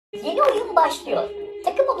Yeni oyun başlıyor.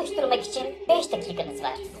 Takım oluşturmak için 5 dakikanız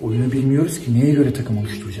var. Oyunu bilmiyoruz ki neye göre takım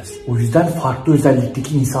oluşturacağız. O yüzden farklı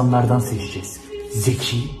özellikteki insanlardan seçeceğiz.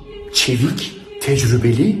 Zeki, çevik,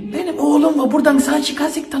 tecrübeli. Benim oğlumla buradan sağ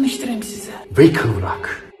çıkarsak tanıştırayım size. Ve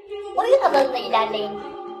kıvrak. Oyun alanına ilerleyin.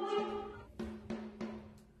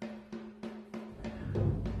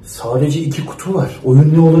 Sadece 2 kutu var.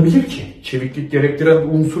 Oyun ne olabilir ki? Çeviklik gerektiren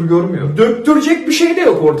bir unsur görmüyor. Döktürecek bir şey de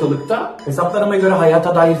yok ortalıkta. Hesaplarıma göre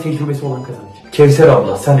hayata dair tecrübesi olan kazanacak. Kevser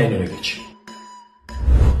abla sen en öne geç.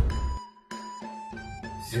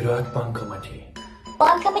 Ziraat Bankamatiği.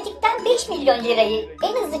 Bankamatikten 5 milyon lirayı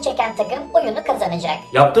en hızlı çeken takım oyunu kazanacak.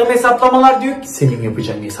 Yaptığım hesaplamalar diyor ki senin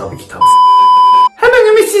yapacağın hesabı kitabı.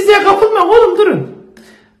 Hemen ümitsizliğe kapılma oğlum, durun.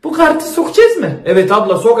 Bu kartı sokacağız mı? Evet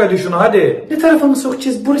abla sok hadi şunu hadi. Ne tarafa mı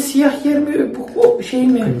sokacağız? Burası siyah yer mi? Bu o şey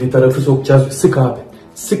mi? Ne tarafı sokacağız? Sık abi.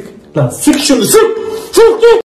 Sık. Lan sık şunu sık. Sık.